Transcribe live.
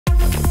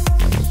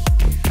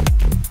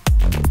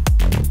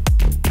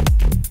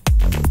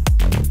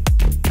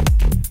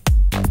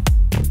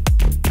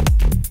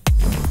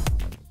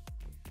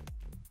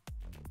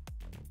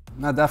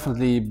No,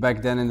 definitely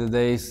back then in the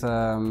days,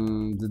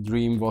 the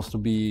dream was to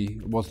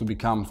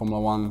become Formula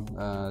One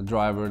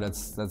driver.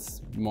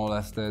 That's more or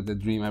less the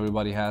dream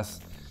everybody has.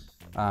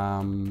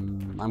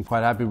 I'm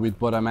quite happy with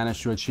what I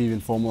managed to achieve in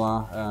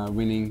Formula,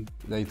 winning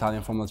the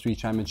Italian Formula 3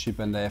 Championship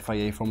and the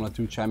FIA Formula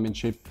 2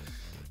 Championship,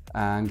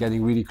 and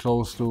getting really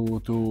close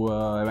to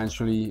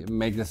eventually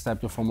make the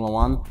step to Formula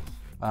One.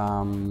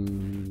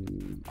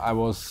 I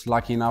was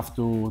lucky enough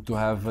to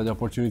have the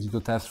opportunity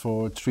to test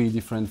for 3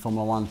 different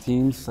Formula One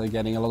teams,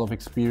 getting a lot of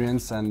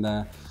experience, and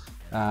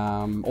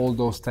all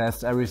those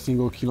tests, every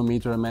single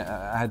kilometer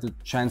I had the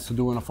chance to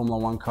do in a Formula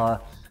One car,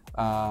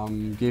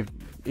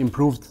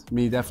 improved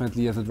me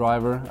definitely as a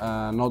driver,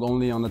 not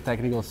only on the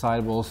technical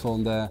side but also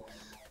on the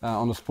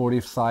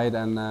sportive side,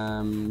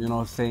 and you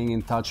know, staying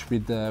in touch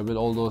with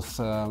all those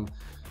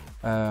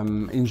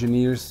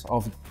engineers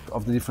of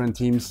the different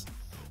teams.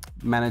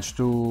 Managed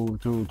to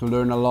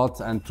learn a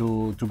lot and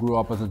to grow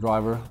up as a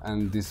driver,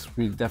 and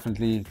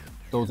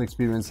those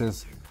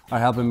experiences are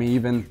helping me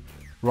even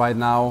right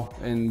now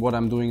in what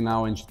I'm doing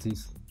now in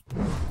GTs.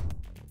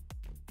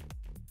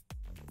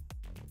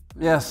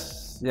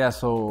 Yes, yeah.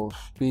 So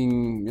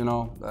being, you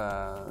know,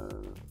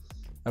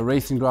 a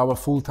racing driver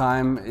full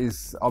time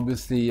is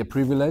obviously a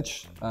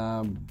privilege,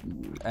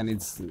 and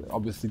it's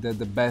obviously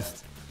the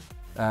best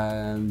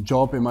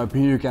job in my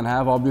opinion you can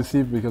have,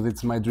 obviously, because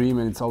it's my dream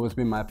and it's always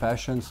been my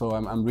passion. So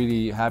I'm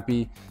really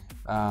happy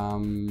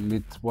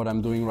with what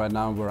I'm doing right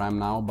now, where I'm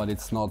now, but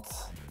it's not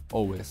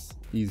always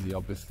easy,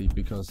 obviously,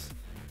 because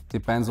it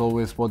depends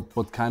always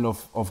what kind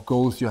of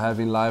goals you have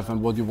in life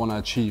and what you want to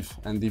achieve.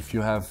 And if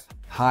you have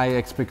high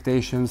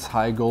expectations,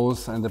 high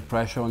goals, and the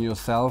pressure on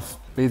yourself,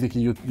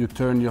 basically you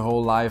turn your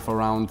whole life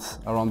around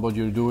what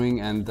you're doing,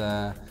 and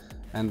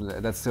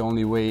that's the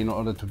only way in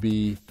order to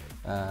be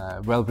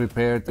well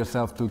prepared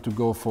yourself to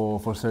go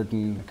for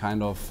certain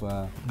kind of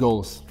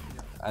goals.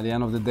 At the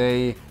end of the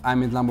day,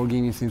 I'm in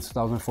Lamborghini since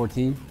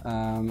 2014.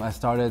 I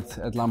started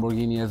at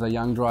Lamborghini as a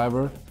young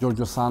driver.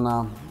 Giorgio,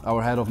 Sanna,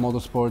 our head of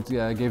motorsport,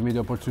 gave me the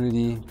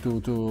opportunity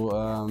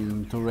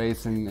to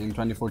race in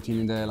 2014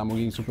 in the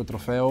Lamborghini Super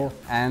Trofeo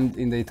and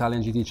in the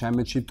Italian GT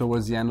Championship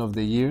towards the end of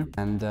the year.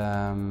 And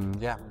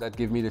yeah, that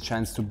gave me the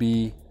chance to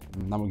be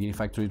Lamborghini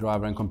factory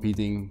driver and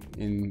competing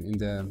in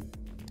the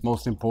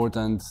most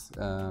important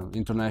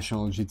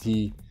international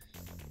GT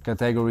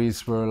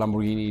categories where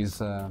Lamborghini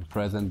is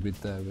present with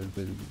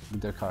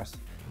their cars.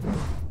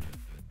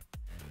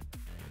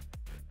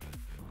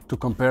 To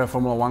compare a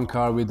Formula One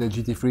car with a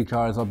GT3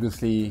 car is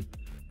obviously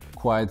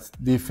quite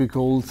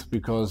difficult,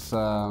 because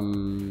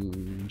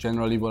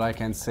generally what I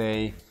can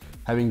say,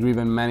 having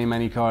driven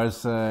many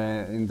cars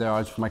in the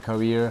arc of my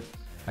career,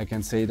 I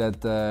can say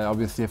that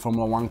obviously a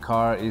Formula One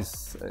car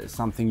is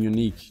something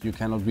unique. You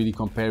cannot really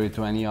compare it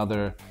to any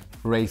other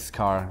race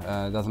car.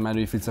 Doesn't matter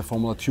if it's a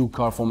Formula 2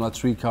 car, Formula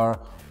 3 car,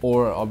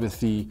 or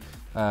obviously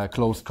a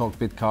closed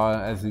cockpit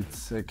car, as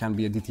it can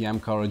be a DTM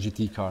car or a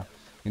GT car.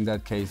 In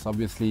that case,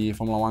 obviously,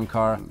 Formula One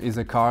car is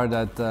a car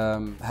that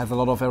has a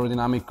lot of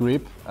aerodynamic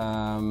grip,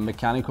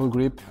 mechanical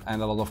grip,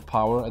 and a lot of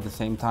power at the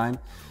same time.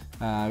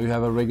 You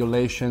have a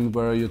regulation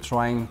where you're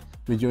trying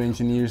with your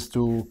engineers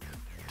to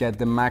get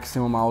the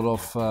maximum out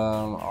of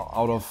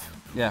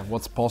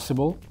what's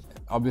possible.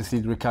 Obviously,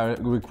 it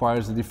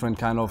requires a different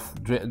kind of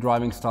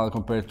driving style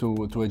compared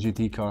to a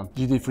GT car.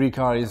 GT3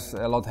 car is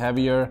a lot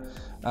heavier.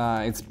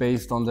 It's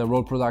based on the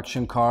road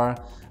production car.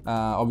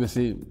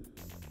 Obviously,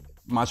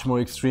 much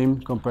more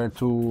extreme compared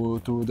to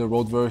the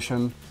road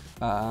version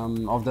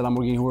of the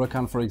Lamborghini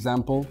Huracan, for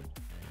example.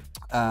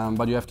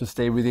 But you have to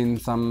stay within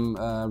some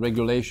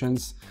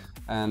regulations,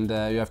 and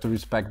you have to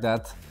respect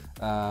that.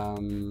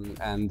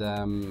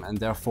 And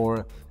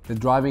therefore, the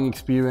driving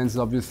experience is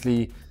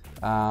obviously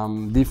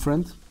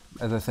different,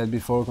 as I said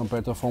before,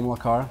 compared to a Formula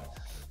car.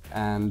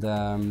 And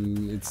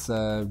it's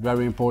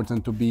very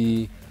important to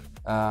be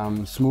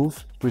smooth,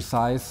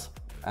 precise,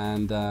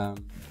 and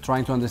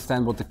trying to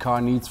understand what the car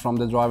needs from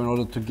the driver in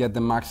order to get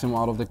the maximum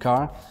out of the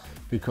car.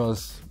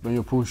 Because when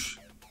you push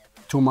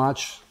too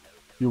much,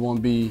 you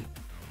won't be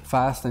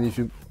fast, and if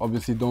you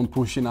obviously don't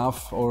push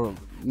enough or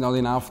not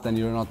enough, then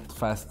you're not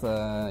fast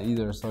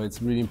either. So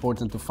it's really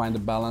important to find a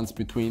balance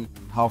between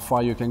how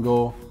far you can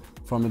go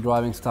from the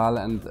driving style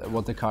and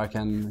what the car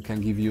can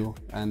give you.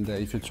 And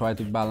if you try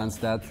to balance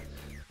that,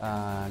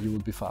 you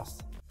will be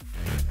fast.